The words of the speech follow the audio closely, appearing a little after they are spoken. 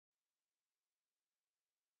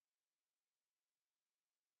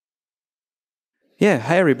Yeah,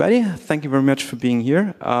 hi everybody. Thank you very much for being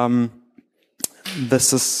here.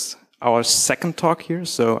 This is our second talk here.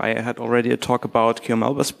 So I had already a talk about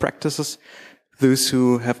QML best practices. Those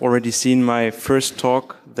who have already seen my first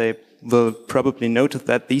talk, they will probably notice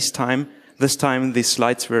that this time these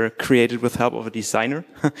slides were created with help of a designer.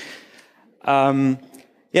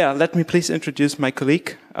 Yeah, let me please introduce my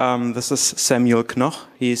colleague. This is Samuel Knoch.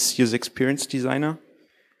 He's user experience designer.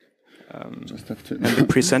 Just have to. And the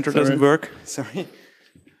presenter doesn't work. Sorry.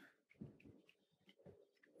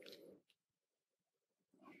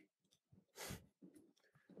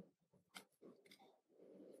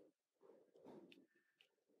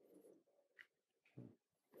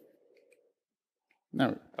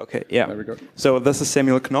 No. Okay, yeah. There we go. So this is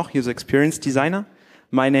Samuel Knoch, user experience designer.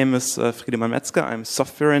 My name is Friedemann Metzger. I'm a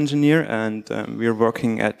software engineer, and we're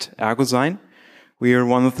working at ErgoSign. We are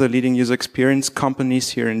one of the leading user experience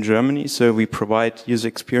companies here in Germany. So we provide user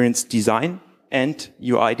experience design and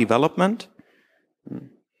UI development.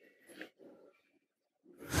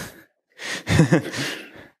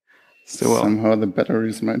 So somehow the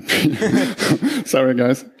batteries might be. Sorry,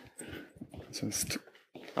 guys. Just.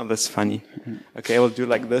 Oh, that's funny. Okay, we'll do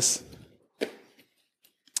like this.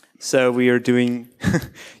 So we are doing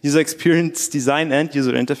user experience design and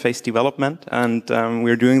user interface development, and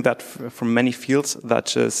we're doing that from many fields,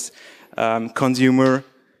 such as consumer,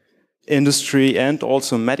 industry, and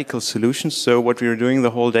also medical solutions. So what we are doing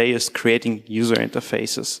the whole day is creating user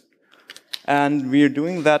interfaces. And we are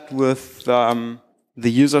doing that with the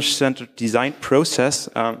user-centered design process.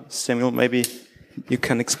 Samuel, maybe you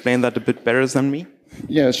can explain that a bit better than me.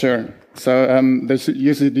 Yeah, sure. So the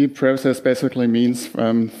UCD process basically means,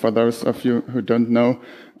 for those of you who don't know,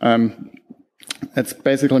 it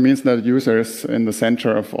basically means that user is in the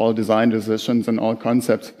center of all design decisions and all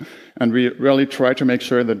concepts. And we really try to make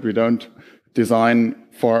sure that we don't design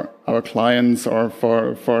for our clients or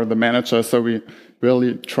for the manager. So we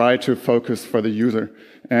really try to focus for the user.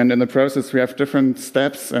 And in the process, we have different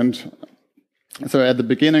steps. And so at the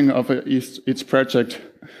beginning of each project,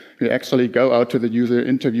 we actually go out to the user,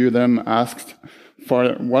 interview them, ask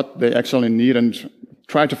for what they actually need, and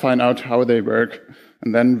try to find out how they work.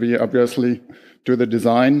 And then we obviously do the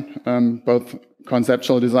design, both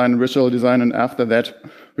conceptual design, visual design, and after that,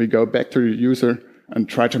 we go back to the user and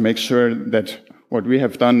try to make sure that what we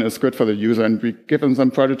have done is good for the user. And we give them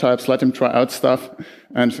some prototypes, let them try out stuff,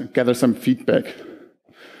 and gather some feedback.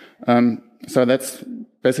 So that's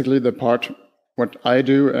basically the part what I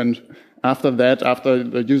do. And after that, after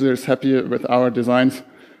the user is happy with our designs,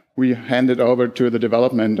 we hand it over to the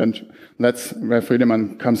development, and that's where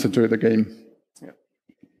Friedemann comes into the game. Yeah.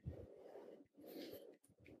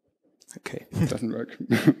 Okay. Doesn't work.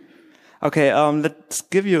 Okay, let's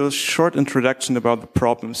give you a short introduction about the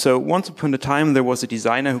problem. So once upon a time, there was a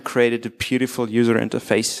designer who created a beautiful user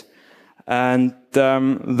interface. And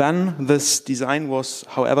then this design was,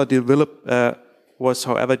 however, delivered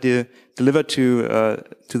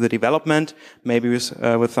to the development, maybe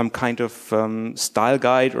with some kind of style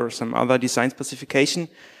guide or some other design specification.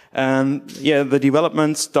 And yeah, the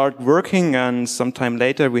development start working, and sometime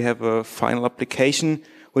later we have a final application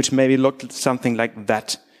which maybe looked something like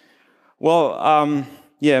that. Well,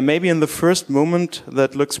 yeah, maybe in the first moment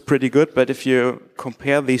that looks pretty good, but if you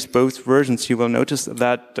compare these both versions, you will notice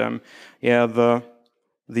that yeah, the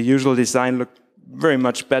usual design looked very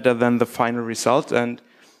much better than the final result. And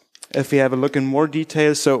if we have a look in more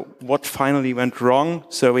detail, so what finally went wrong?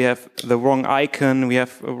 So we have the wrong icon, we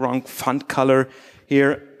have a wrong font color.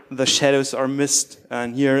 Here the shadows are missed,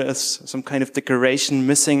 and here is some kind of decoration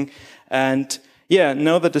missing. And yeah,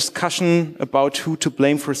 now the discussion about who to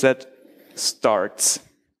blame for that starts.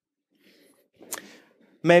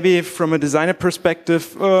 Maybe from a designer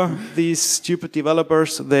perspective, these stupid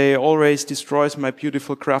developers, they always destroy my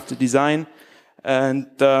beautiful crafted design. And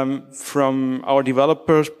from our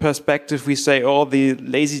developers' perspective, we say, oh, the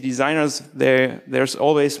lazy designers, there's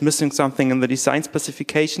always missing something in the design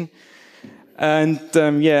specification. And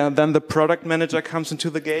yeah, then the product manager comes into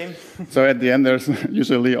the game. So at the end, there's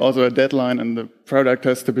usually also a deadline, and the product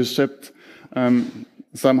has to be shipped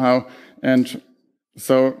somehow. And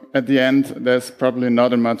so at the end, there's probably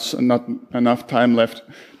not enough time left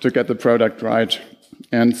to get the product right.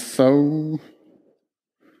 And so,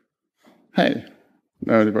 hey,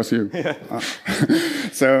 no, it was you. Yeah.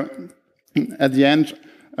 So at the end,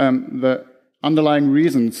 the underlying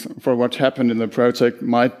reasons for what happened in the project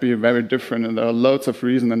might be very different, and there are loads of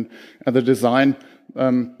reasons. And at the design,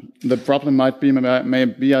 the problem might be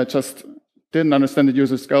maybe I just didn't understand the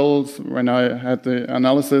user's goals when I had the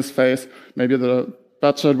analysis phase. Maybe the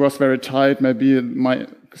budget was very tight. Maybe my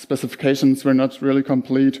specifications were not really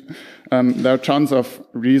complete. There are tons of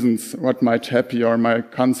reasons what might happen, or my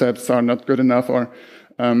concepts are not good enough, or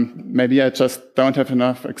maybe I just don't have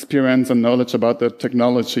enough experience and knowledge about the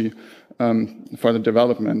technology for the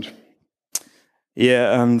development.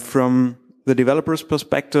 Yeah, from the developer's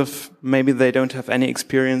perspective, maybe they don't have any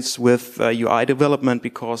experience with UI development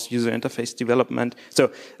because user interface development.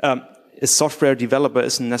 So a software developer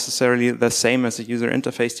isn't necessarily the same as a user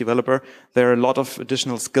interface developer. There are a lot of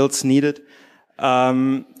additional skills needed.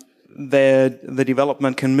 The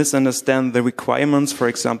development can misunderstand the requirements. For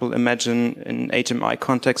example, imagine an HMI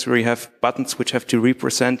context where you have buttons which have to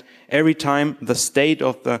represent every time the state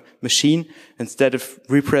of the machine instead of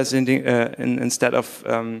representing, instead of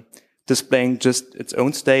displaying just its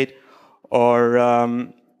own state.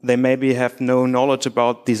 Or they maybe have no knowledge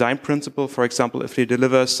about design principle. For example, if you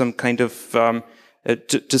deliver some kind of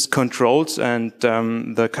just controls and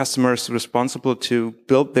the customer is responsible to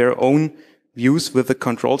build their own views with the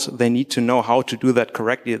controls, they need to know how to do that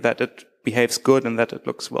correctly, that it behaves good and that it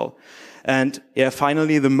looks well. And yeah,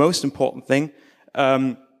 finally, the most important thing,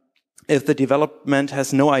 if the development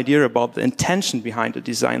has no idea about the intention behind the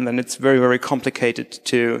design, then it's very, very complicated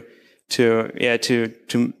to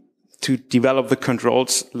develop the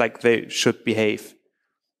controls like they should behave.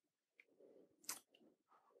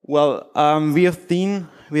 Well, we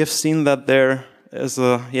have seen that there is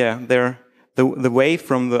the way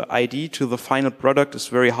from the ID to the final product is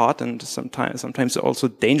very hard and sometimes also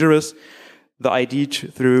dangerous. The ID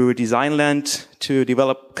through design land to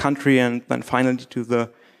develop country and then finally to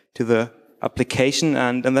the application.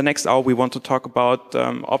 And in the next hour, we want to talk about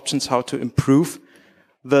options how to improve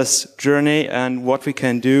this journey and what we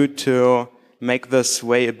can do to make this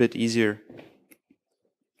way a bit easier.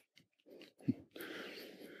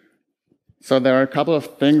 So there are a couple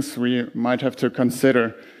of things we might have to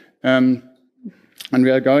consider. And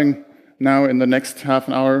we are going now in the next half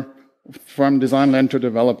an hour from design land to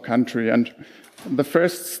develop country. And the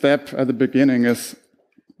first step at the beginning is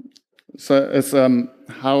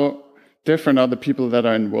how different are the people that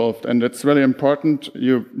are involved. And it's really important.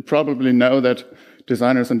 You probably know that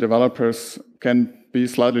designers and developers can be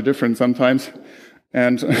slightly different sometimes.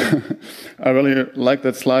 And I really like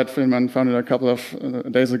that slide Friedemann found it a couple of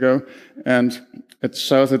days ago. And it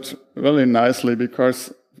shows it really nicely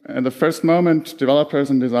because at the first moment, developers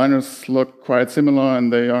and designers look quite similar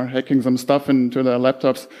and they are hacking some stuff into their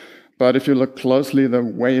laptops. But if you look closely, the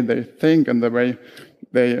way they think and the way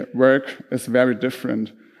they work is very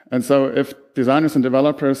different. And so if designers and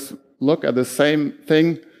developers look at the same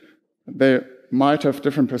thing, they might have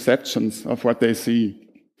different perceptions of what they see.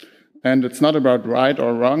 And it's not about right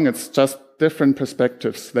or wrong, it's just different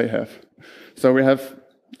perspectives they have. So we have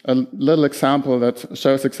a little example that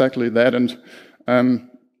shows exactly that. And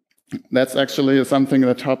that's actually something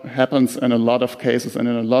that happens in a lot of cases and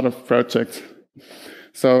in a lot of projects.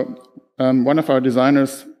 So one of our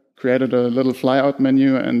designers created a little flyout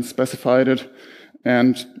menu and specified it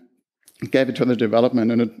and gave it to the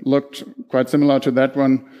development. And it looked quite similar to that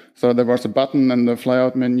one. So there was a button and the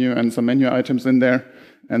flyout menu and some menu items in there.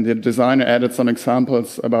 And the designer added some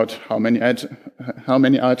examples about how many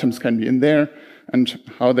items can be in there and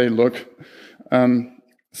how they look.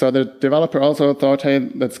 So the developer also thought, hey,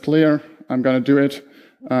 that's clear, I'm going to do it.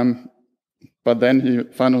 But then he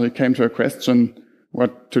finally came to a question,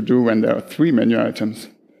 what to do when there are 3 menu items.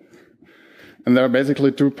 And there are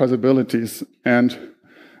basically 2 possibilities. And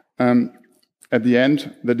at the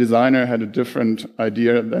end, the designer had a different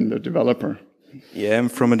idea than the developer. Yeah, and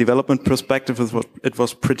from a development perspective, it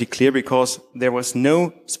was pretty clear because there was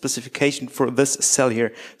no specification for this cell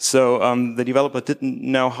here. So the developer didn't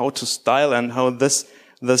know how to style and how this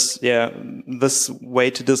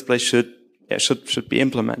way to display should be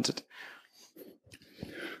implemented.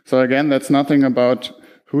 So again, that's nothing about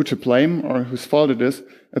who to blame or whose fault it is.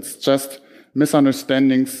 It's just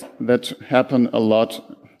misunderstandings that happen a lot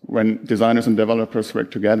when designers and developers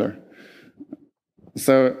work together.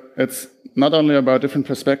 So it's not only about different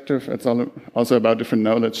perspective, it's also about different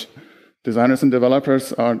knowledge. Designers and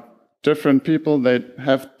developers are different people. They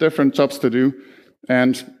have different jobs to do.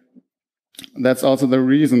 And that's also the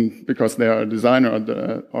reason, because they are a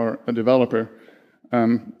designer or a developer.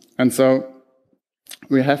 And so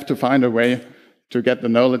we have to find a way to get the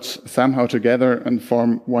knowledge somehow together and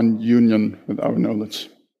form one union with our knowledge.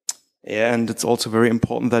 Yeah, and it's also very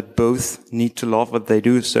important that both need to love what they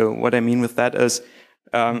do. So what I mean with that is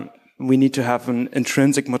we need to have an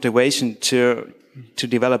intrinsic motivation to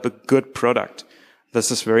develop a good product. This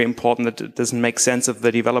is very important. That it doesn't make sense if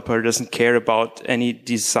the developer doesn't care about any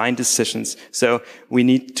design decisions. So we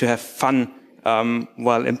need to have fun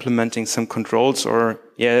while implementing some controls or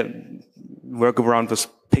yeah, work around with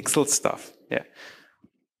pixel stuff. Yeah.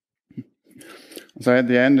 So at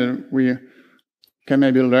the end, we can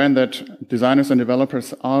maybe learn that designers and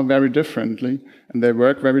developers are very differently, and they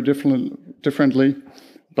work very differently.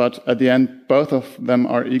 But at the end, both of them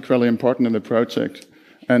are equally important in the project.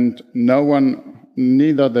 And no one,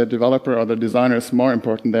 neither the developer or the designer is more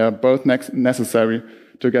important. They are both necessary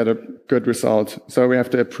to get a good result. So we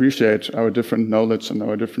have to appreciate our different knowledge and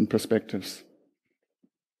our different perspectives.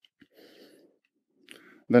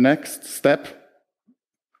 The next step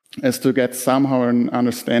is to get somehow an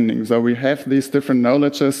understanding. So we have these different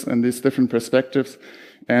knowledges and these different perspectives,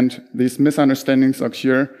 and these misunderstandings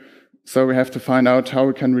occur. So we have to find out how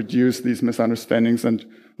we can reduce these misunderstandings, and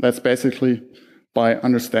that's basically by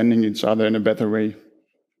understanding each other in a better way.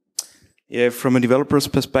 Yeah, from a developer's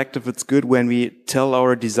perspective, it's good when we tell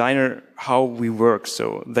our designer how we work,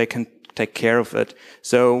 so they can take care of it.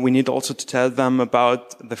 So we need also to tell them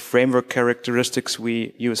about the framework characteristics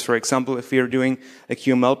we use. For example, if we are doing a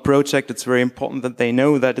QML project, it's very important that they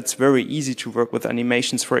know that it's very easy to work with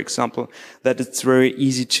animations, for example, that it's very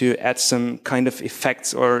easy to add some kind of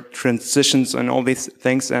effects or transitions and all these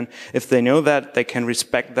things. And if they know that, they can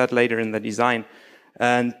respect that later in the design.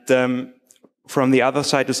 And from the other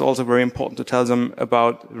side, it's also very important to tell them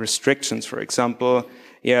about restrictions. For example,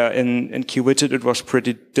 yeah, in QWidget, it was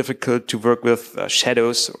pretty difficult to work with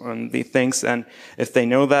shadows on the things. And if they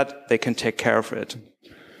know that, they can take care of it.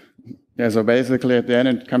 Yeah, so basically at the end,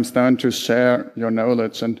 it comes down to share your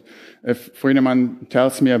knowledge. And if Friedemann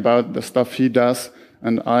tells me about the stuff he does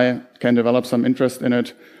and I can develop some interest in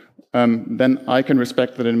it, then I can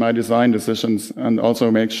respect that in my design decisions and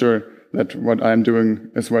also make sure that what I'm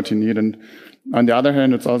doing is what you need. And on the other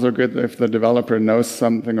hand, it's also good if the developer knows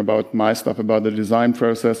something about my stuff, about the design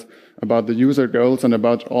process, about the user goals, and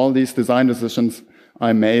about all these design decisions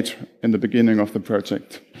I made in the beginning of the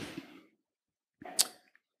project.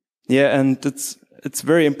 Yeah, and it's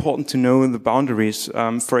very important to know the boundaries.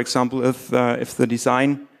 For example, if the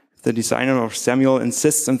designer or Samuel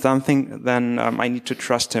insists on something, then I need to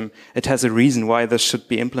trust him. It has a reason why this should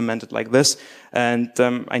be implemented like this, and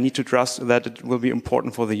I need to trust that it will be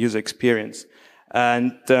important for the user experience.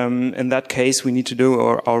 And in that case, we need to do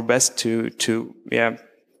our best to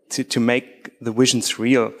make the visions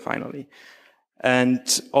real finally. And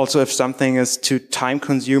also, if something is too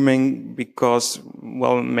time-consuming because,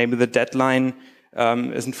 well, maybe the deadline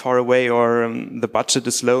isn't far away or the budget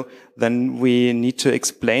is low, then we need to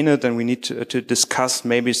explain it and we need to discuss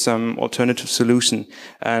maybe some alternative solution.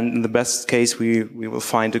 And in the best case, we will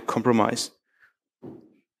find a compromise.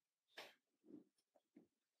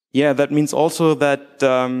 Yeah, that means also that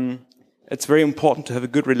it's very important to have a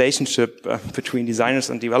good relationship between designers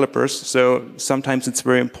and developers. So sometimes it's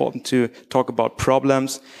very important to talk about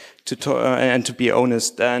problems and to be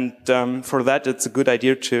honest. And for that, it's a good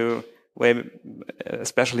idea to,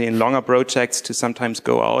 especially in longer projects, to sometimes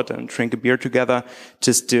go out and drink a beer together,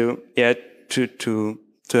 just to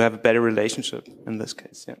have a better relationship in this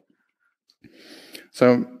case. Yeah.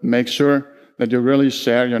 So make sure that you really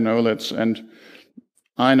share your knowledge. And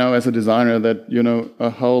I know as a designer that you know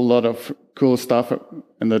a whole lot of cool stuff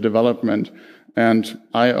in the development. And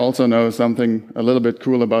I also know something a little bit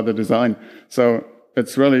cool about the design. So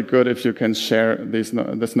it's really good if you can share this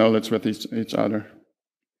knowledge with each other.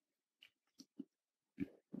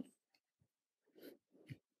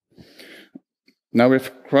 Now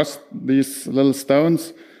we've crossed these little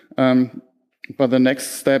stones, but the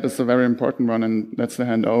next step is a very important one, and that's the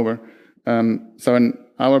handover. So in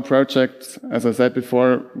our project, as I said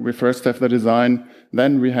before, we first have the design,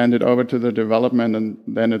 then we hand it over to the development, and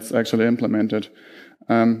then it's actually implemented.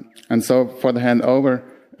 And so for the handover,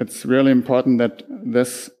 it's really important that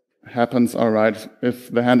this happens all right.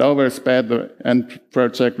 If the handover is bad, the end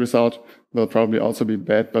project result will probably also be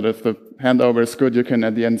bad. But if the handover is good, you can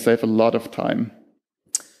at the end save a lot of time.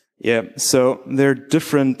 Yeah, so there are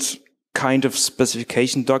different kind of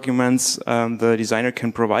specification documents the designer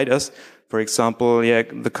can provide us. For example, yeah,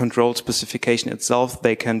 the control specification itself,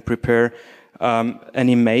 they can prepare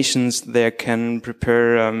animations, they can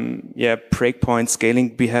prepare breakpoints,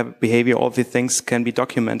 scaling behavior, all these things can be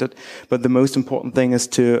documented. But the most important thing is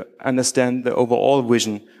to understand the overall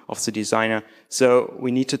vision of the designer. So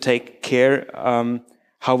we need to take care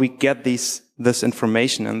how we get this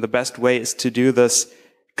information, and the best way is to do this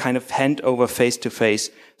kind of handover face to face.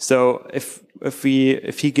 So if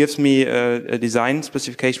he gives me a design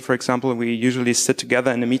specification, for example, we usually sit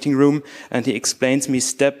together in a meeting room and he explains me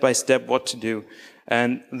step by step what to do.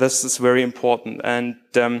 And this is very important. And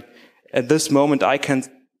at this moment, I can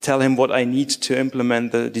tell him what I need to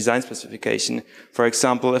implement the design specification. For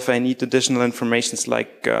example, if I need additional informations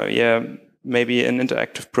like, maybe an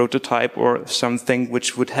interactive prototype or something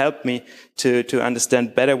which would help me to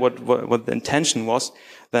understand better what the intention was,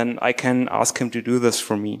 then I can ask him to do this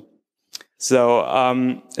for me. So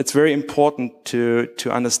it's very important to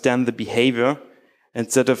understand the behavior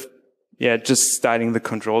instead of just styling the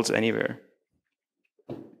controls anywhere.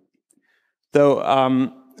 So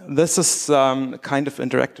this is kind of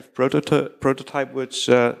interactive prototype which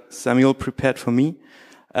Samuel prepared for me.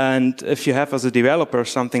 And if you have as a developer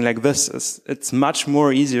something like this, it's much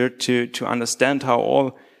more easier to understand how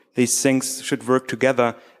all these things should work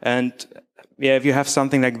together. And if you have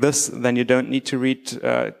something like this, then you don't need to read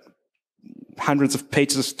hundreds of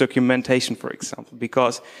pages of documentation, for example,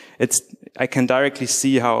 because I can directly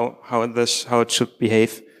see how it should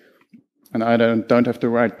behave. And I don't have to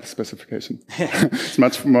write the specification. It's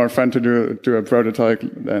much more fun to do a prototype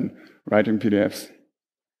than writing PDFs.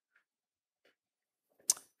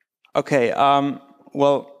 Okay,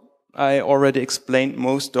 well, I already explained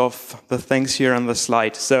most of the things here on the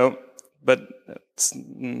slide, but it's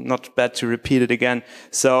not bad to repeat it again.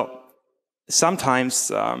 So sometimes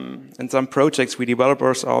in some projects, we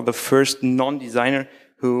developers are the first non-designer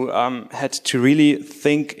who had to really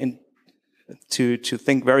think to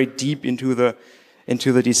think very deep into the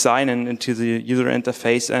design and into the user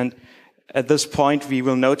interface. And at this point, we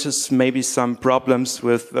will notice maybe some problems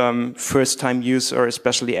with first-time use, or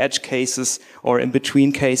especially edge cases, or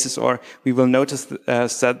in-between cases, or we will notice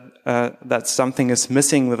that something is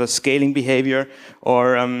missing with a scaling behavior,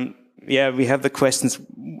 or we have the questions,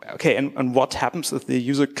 okay, and what happens if the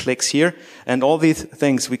user clicks here? And all these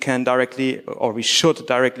things we can directly, or we should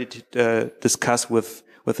directly discuss with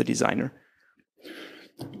the designer.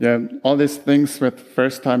 Yeah, all these things with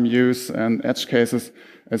first-time use and edge cases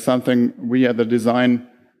is something we at the design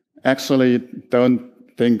actually don't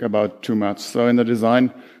think about too much. So in the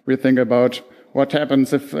design, we think about what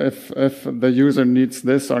happens if the user needs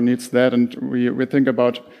this or needs that, and we think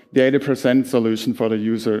about the 80% solution for the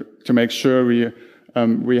user to make sure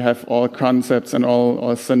we have all concepts and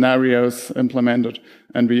all scenarios implemented,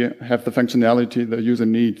 and we have the functionality the user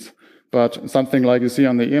needs. But something like you see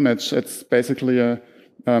on the image, it's basically a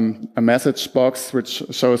message box which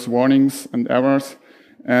shows warnings and errors.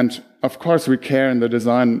 And of course, we care in the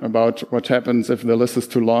design about what happens if the list is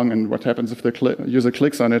too long and what happens if the user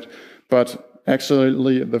clicks on it. But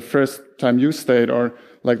actually, the first time use state, or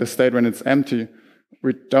like the state when it's empty,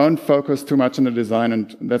 we don't focus too much on the design.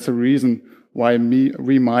 And that's a reason why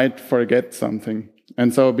we might forget something.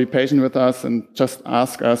 And so be patient with us and just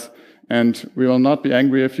ask us. And we will not be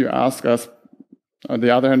angry if you ask us. On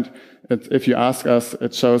the other hand, if you ask us,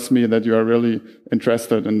 it shows me that you are really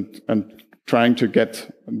interested and trying to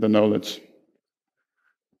get the knowledge.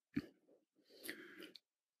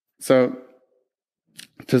 So,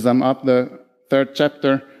 to sum up the third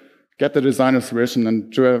chapter, get the designer's vision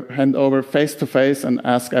and do a handover face to face and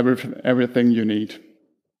ask everything you need.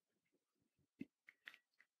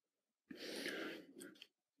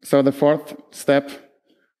 So the fourth step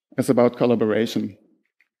is about collaboration.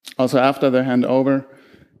 Also, after the handover,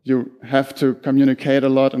 you have to communicate a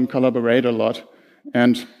lot and collaborate a lot.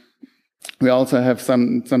 And we also have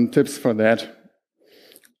some tips for that.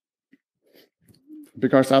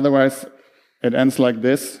 Because otherwise, it ends like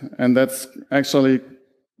this, and that's actually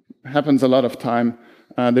happens a lot of time.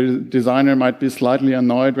 The designer might be slightly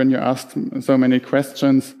annoyed when you ask so many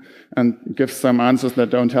questions and give some answers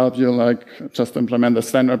that don't help you, like just implement the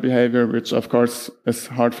standard behavior, which of course is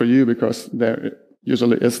hard for you because there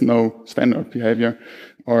usually is no standard behavior.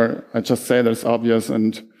 Or I just say that it's obvious,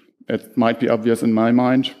 and it might be obvious in my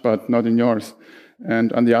mind, but not in yours.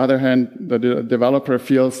 And on the other hand, the developer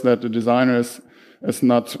feels that the designer is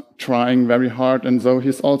not trying very hard, and so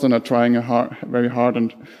he's also not trying very hard,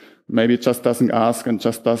 and maybe just doesn't ask and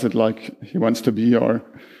just does it like he wants to be, or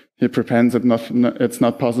he pretends it's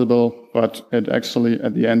not possible, but it actually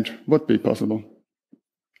at the end would be possible.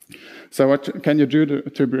 So what can you do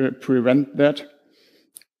to prevent that?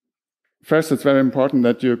 First, it's very important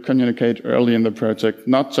that you communicate early in the project,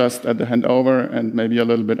 not just at the handover and maybe a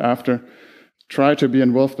little bit after. Try to be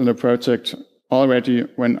involved in the project already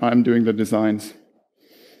when I'm doing the designs.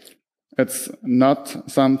 It's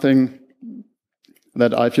not something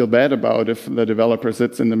that I feel bad about if the developer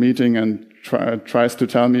sits in the meeting and tries to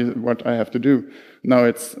tell me what I have to do. No,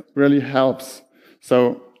 it really helps.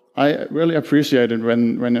 So I really appreciate it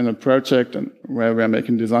when in a project where we're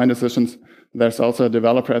making design decisions, there's also a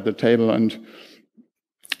developer at the table, and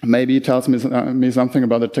maybe he tells me something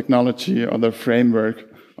about the technology or the framework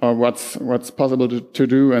or what's possible to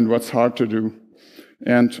do and what's hard to do.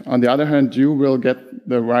 And on the other hand, you will get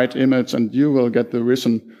the right image and you will get the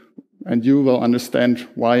vision and you will understand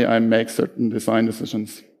why I make certain design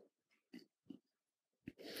decisions.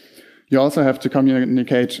 You also have to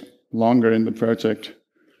communicate longer in the project.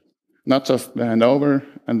 Not just the handover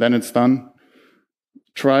and then it's done.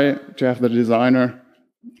 Try to have the designer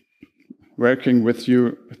working with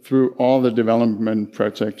you through all the development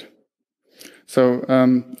project. So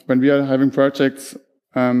when we are having projects,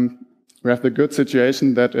 we have the good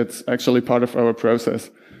situation that it's actually part of our process.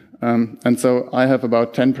 And so I have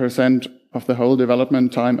about 10% of the whole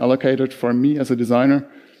development time allocated for me as a designer.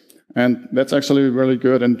 And that's actually really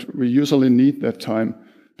good. And we usually need that time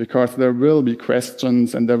because there will be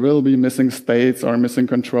questions and there will be missing states or missing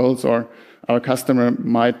controls, or our customer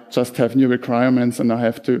might just have new requirements and I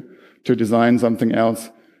have to design something else.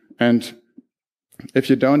 And if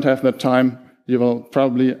you don't have that time, you will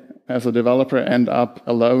probably, as a developer, end up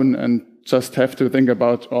alone and just have to think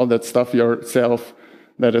about all that stuff yourself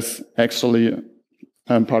that is actually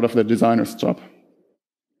part of the designer's job.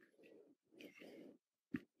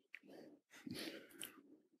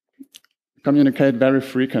 Communicate very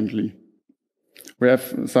frequently. We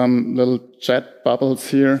have some little chat bubbles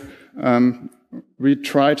here. We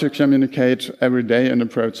try to communicate every day in the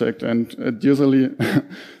project, and it usually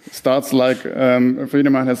starts like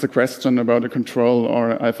Friedemann has a question about a control,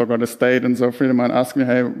 or I forgot a state, and so Friedemann asks me,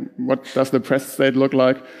 hey, what does the press state look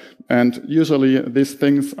like? And usually these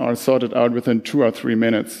things are sorted out within 2 or 3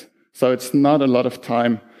 minutes. So it's not a lot of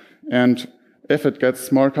time. And if it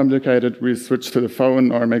gets more complicated, we switch to the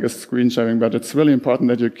phone or make a screen sharing, but it's really important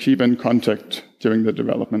that you keep in contact during the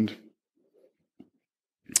development.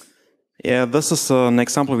 Yeah, this is an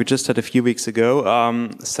example we just had a few weeks ago.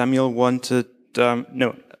 Samuel wanted,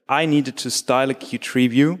 I needed to style a Qt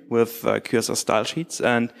view with QSR style sheets,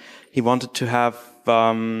 and he wanted to have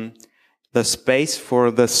the space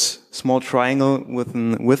for this small triangle with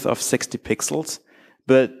a width of 60 pixels.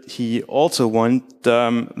 But he also wanted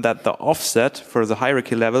that the offset for the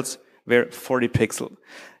hierarchy levels were 40 pixels.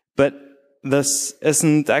 But this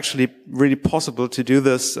isn't actually really possible to do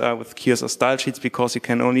this with QSR style sheets because you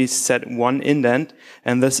can only set one indent,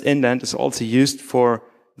 and this indent is also used for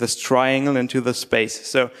this triangle into the space.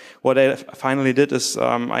 So what I finally did is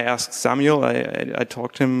I asked Samuel, I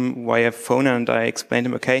talked to him via phone, and I explained to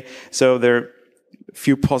him, okay, so there are a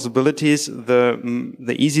few possibilities.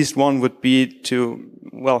 The easiest one would be to,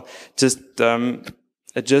 well, just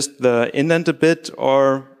adjust the indent a bit,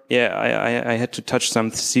 or yeah, I had to touch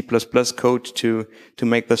some C++ code to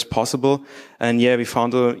make this possible. And yeah, we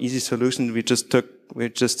found an easy solution. We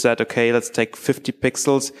just said, okay, let's take 50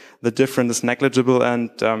 pixels. The difference is negligible, and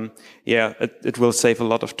yeah, it will save a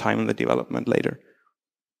lot of time in the development later.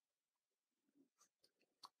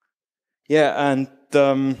 Yeah, and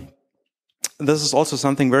this is also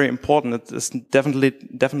something very important. It is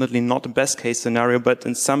definitely not the best case scenario, but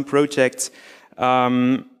in some projects,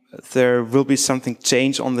 there will be something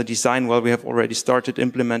change on the design while we have already started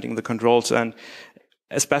implementing the controls. And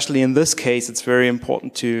especially in this case, it's very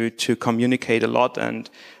important to communicate a lot. And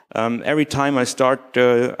every time I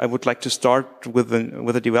would like to start with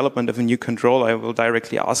the development of a new control, I will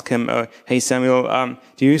directly ask him, hey Samuel,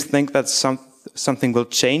 do you think that something will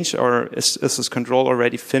change, or is this control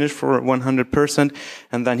already finished for 100%?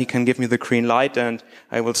 And then he can give me the green light and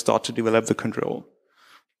I will start to develop the control.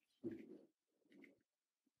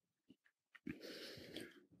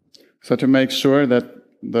 So to make sure that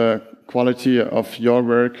the quality of your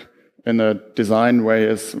work in a design way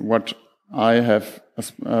is what I have,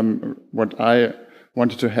 what I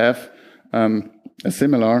wanted to have,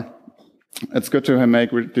 similar, it's good to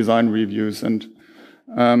make design reviews. And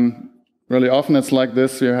really often it's like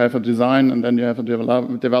this: you have a design and then you have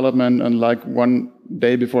a development, and like one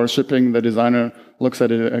day before shipping, the designer looks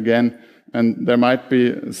at it again, and there might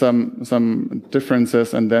be some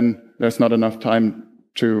differences, and then there's not enough time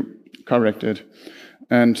to correct it.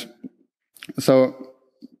 And so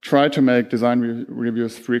try to make design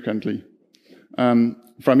reviews frequently.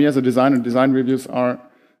 For me as a designer, design reviews are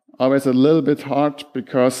always a little bit hard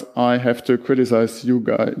because I have to criticize you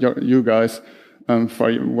guys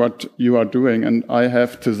for what you are doing, and I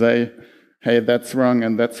have to say, hey, that's wrong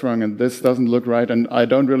and this doesn't look right, and I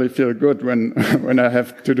don't really feel good when when I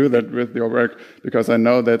have to do that with your work, because I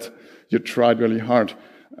know that you tried really hard.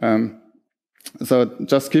 So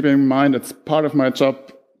just keep in mind, it's part of my job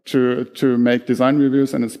to make design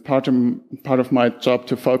reviews, and it's part of my job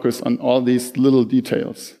to focus on all these little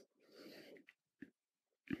details.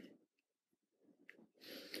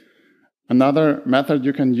 Another method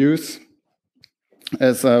you can use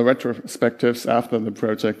is retrospectives after the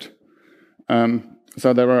project.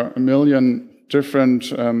 So there are a million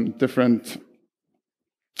different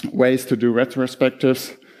ways to do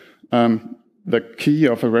retrospectives. The key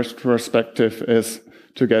of a retrospective is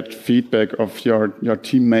to get feedback of your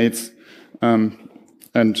teammates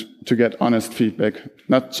and to get honest feedback,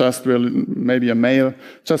 not just really maybe a mail,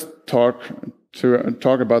 just talk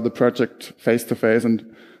about the project face to face.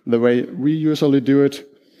 And the way we usually do it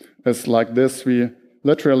is like this: we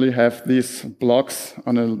literally have these blocks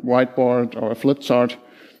on a whiteboard or a flip chart,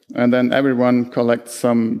 and then everyone collects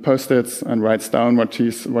some post-its and writes down what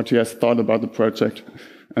he has thought about the project.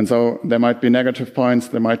 And so there might be negative points,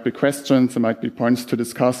 there might be questions, there might be points to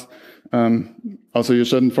discuss. Also, you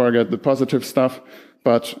shouldn't forget the positive stuff,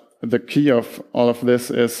 but the key of all of this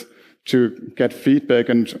is to get feedback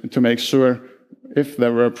and to make sure if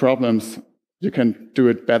there were problems, you can do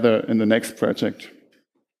it better in the next project.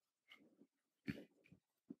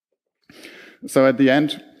 So at the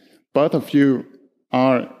end, both of you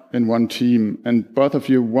are in one team and both of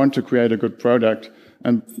you want to create a good product.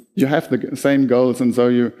 And you have the same goals, and so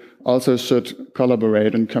you also should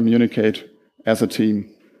collaborate and communicate as a team.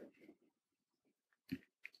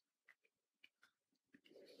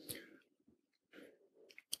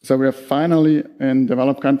 So we are finally in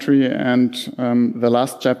developed country, and the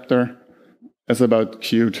last chapter is about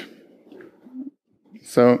Qt.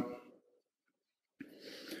 So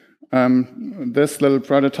this little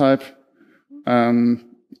prototype,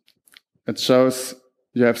 it shows.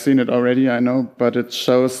 You have seen it already, I know, but it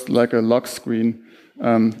shows like a lock screen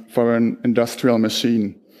for an industrial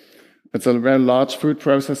machine. It's a very large food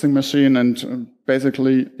processing machine, and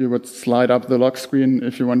basically you would slide up the lock screen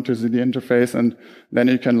if you want to see the interface, and then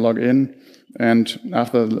you can log in. And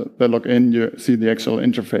after the login, you see the actual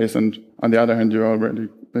interface. And on the other hand, you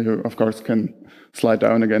of course can slide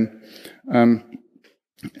down again.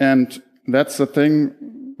 And that's the thing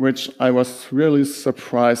which I was really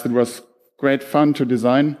surprised. It was great fun to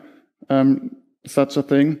design such a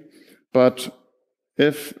thing, but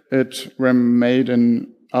if it were made in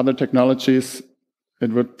other technologies, it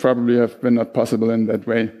would probably have been not possible in that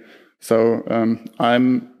way. So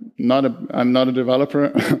I'm not a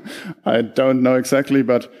developer. I don't know exactly,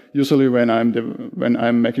 but usually when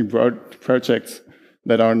I'm making projects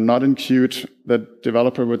that are not in Qt, the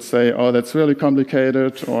developer would say, "Oh, that's really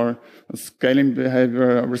complicated," or "Scaling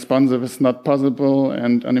behavior responsive is not possible,"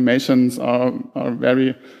 and animations are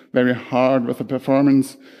very, very hard with the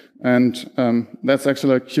performance. And that's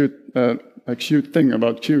actually a cute thing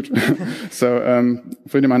about Qt. So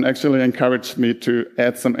Friedemann actually encouraged me to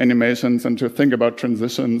add some animations and to think about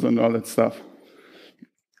transitions and all that stuff.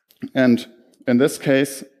 And in this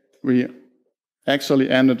case, we actually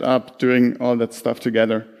ended up doing all that stuff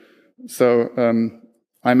together. So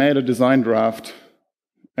I made a design draft,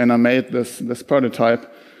 and I made this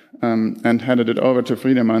prototype and handed it over to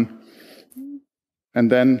Friedemann. And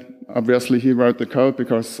then, obviously, he wrote the code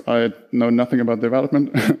because I know nothing about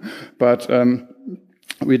development. But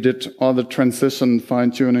we did all the transition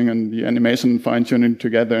fine-tuning and the animation fine-tuning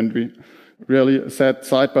together, and we really sat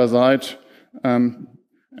side by side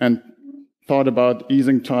and thought about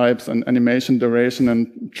easing types and animation duration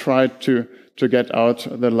and tried to get out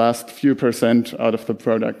the last few % out of the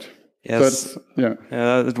product. Yes. So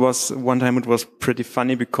it was one time. It was pretty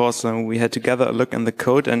funny because we had together a look in the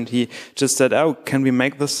code, and he just said, "Oh, can we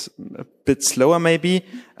make this a bit slower, maybe?"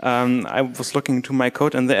 I was looking to my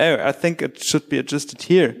code, and I think it should be adjusted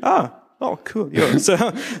here. Oh, cool. Yeah. So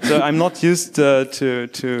I'm not used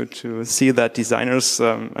to see that designers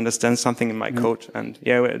understand something in my code. And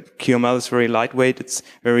QML is very lightweight. It's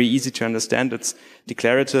very easy to understand. It's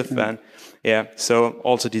declarative and. Yeah, so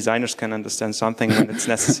also designers can understand something when it's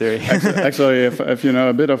necessary. Actually, if you know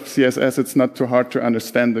a bit of CSS, it's not too hard to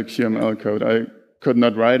understand the QML code. I could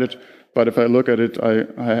not write it, but if I look at it,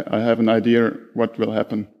 I have an idea what will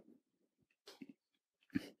happen.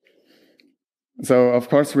 So, of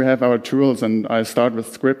course, we have our tools, and I start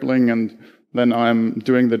with scribbling, and then I'm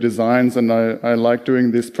doing the designs, and I like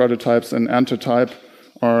doing these prototypes in Antitype,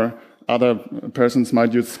 or other persons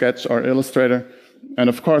might use Sketch or Illustrator. And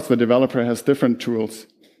of course, the developer has different tools.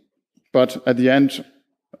 But at the end,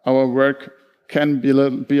 our work can be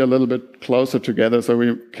a little bit closer together, so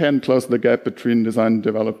we can close the gap between design and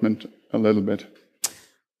development a little bit.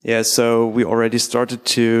 Yeah, so we already started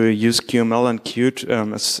to use QML and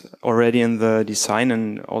Qt already in the design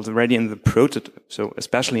and already in the prototype, so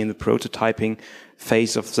especially in the prototyping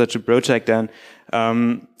phase of such a project. And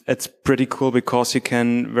it's pretty cool because you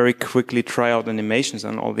can very quickly try out animations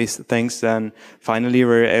and all these things. And finally,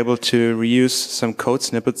 we're able to reuse some code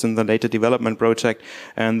snippets in the later development project.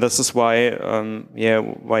 And this is why,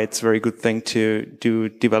 why it's a very good thing to do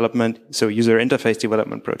development, so user interface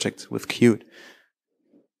development projects with Qt.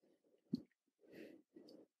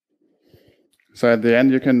 So at the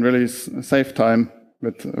end, you can really save time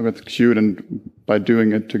with Qt and by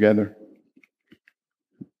doing it together.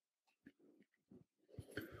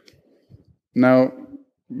 Now,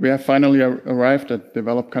 we have finally arrived at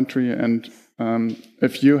developed country, and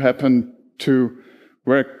if you happen to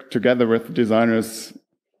work together with designers,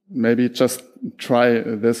 maybe just try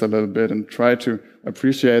this a little bit and try to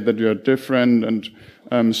appreciate that you're different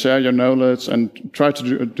and share your knowledge and try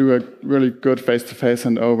to do a really good face-to-face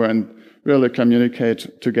handover and really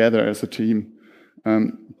communicate together as a team.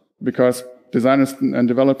 Because designers and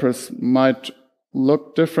developers might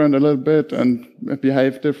look different a little bit and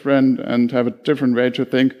behave different and have a different way to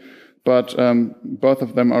think, but both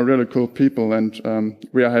of them are really cool people, and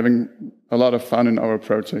we are having a lot of fun in our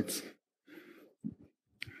projects.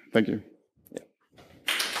 Thank you.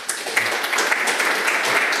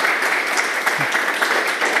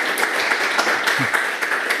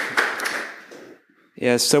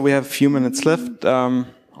 Yeah, so we have a few minutes left.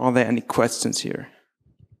 Are there any questions here?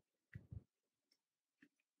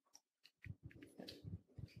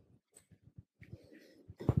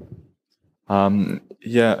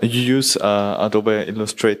 Yeah, you use Adobe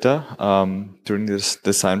Illustrator during this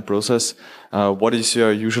design process. What is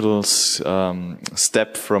your usual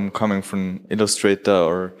step from coming from Illustrator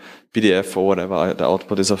or PDF or whatever the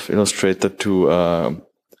output is of Illustrator to a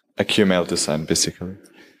QML design, basically?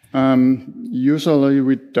 Usually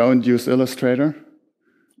we don't use Illustrator.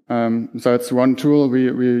 So it's one tool we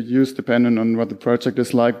use depending on what the project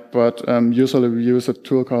is like, but usually we use a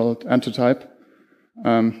tool called Antitype.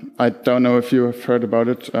 I don't know if you have heard about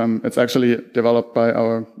it. It's actually developed by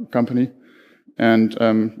our company. And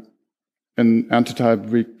in Antitype,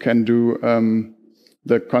 we can do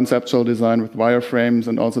the conceptual design with wireframes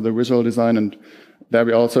and also the visual design. And there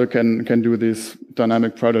we also can do these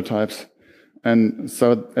dynamic prototypes. And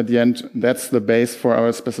so at the end, that's the base for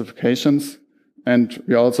our specifications. And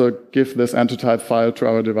we also give this Antitype file to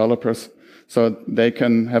our developers so they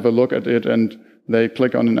can have a look at it and they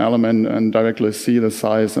click on an element and directly see the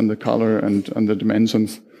size and the color and the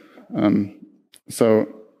dimensions. So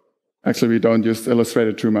actually we don't use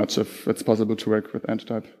Illustrator too much if it's possible to work with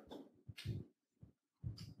Antitype.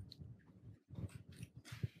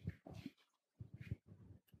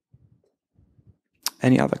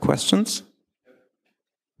 Any other questions?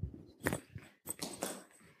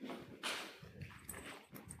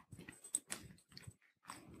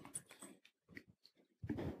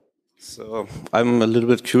 So I'm a little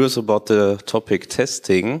bit curious about the topic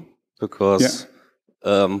testing, because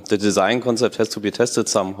the design concept has to be tested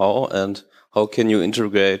somehow, and how can you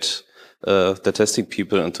integrate the testing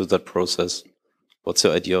people into that process? What's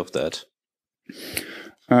your idea of that?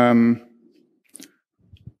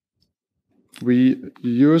 We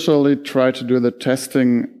usually try to do the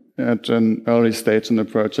testing at an early stage in the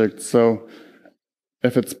project. So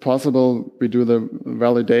if it's possible, we do the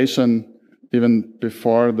validation even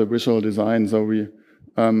before the visual design. So we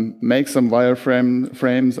make some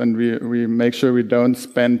wireframes and we make sure we don't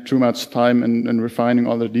spend too much time in refining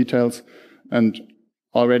all the details. And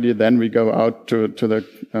already then we go out to the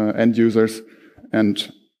end users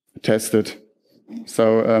and test it.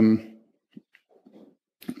 So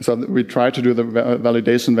so we try to do the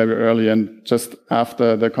validation very early, and just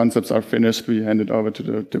after the concepts are finished, we hand it over to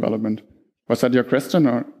the development. Was that your question,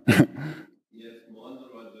 or?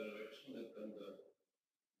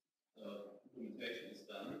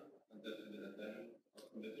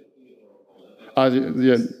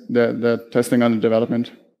 The testing on the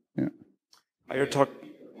development. Yeah. Are you talking?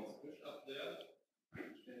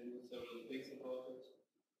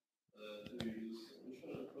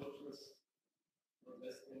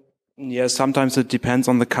 Yeah, sometimes it depends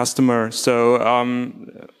on the customer. So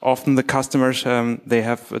often the customers they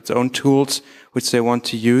have its own tools which they want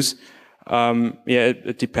to use.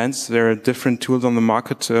 It depends. There are different tools on the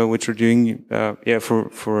market which are doing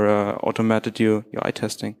for automated UI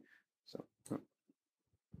testing.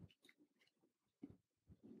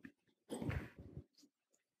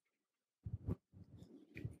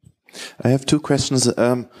 I have two questions.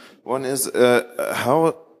 One is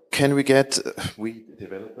how can we get we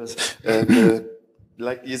developers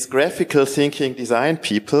like these graphical thinking design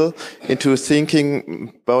people into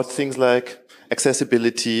thinking about things like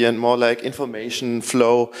accessibility and more like information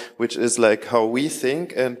flow, which is like how we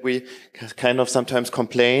think. And we kind of sometimes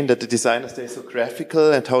complain that the designers, they're so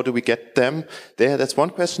graphical, and how do we get them there? That's one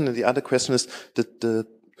question. And the other question is that the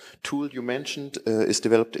tool you mentioned is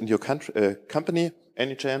developed in your company.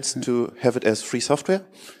 Any chance to have it as free software?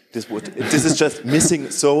 This is just missing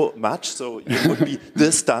so much. So it would be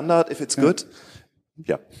the standard if it's good.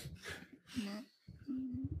 Yeah.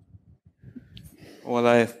 Well,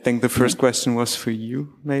 I think the first question was for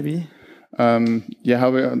you, maybe. Yeah.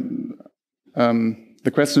 How we,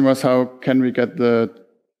 the question was, how can we get the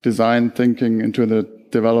design thinking into the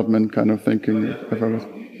development kind of thinking?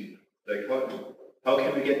 How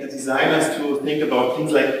can we get the designers to think about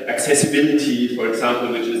things like accessibility, for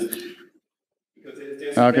example, which is because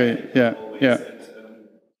there's okay, yeah,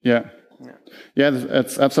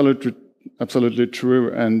 that's absolutely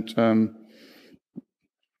true, and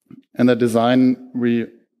the design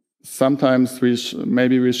sometimes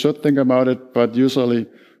maybe we should think about it, but usually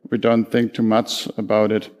we don't think too much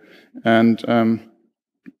about it, and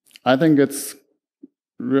I think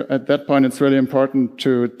at that point, it's really important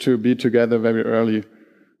to be together very early.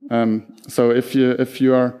 So if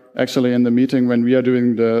you are actually in the meeting when we are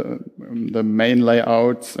doing the main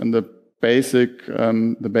layouts and the basic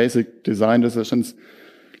design decisions,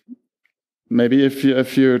 maybe if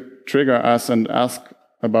you trigger us and ask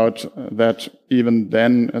about that even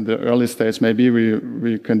then at the early stage, maybe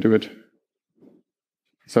we can do it.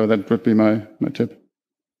 So that would be my tip.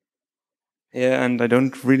 Yeah, and I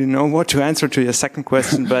don't really know what to answer to your second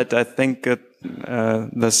question, but I think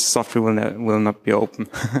the software will not be open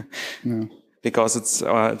No. because it's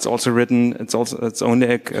also written. It's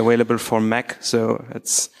only available for Mac, so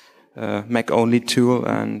it's a Mac only tool,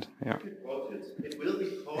 and yeah. It will be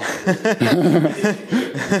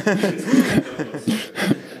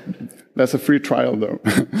That's a free trial, though.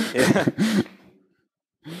 Yeah.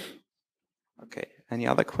 Okay. Any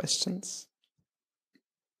other questions?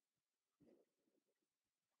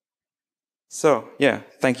 So, yeah,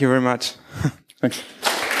 thank you very much. Thanks.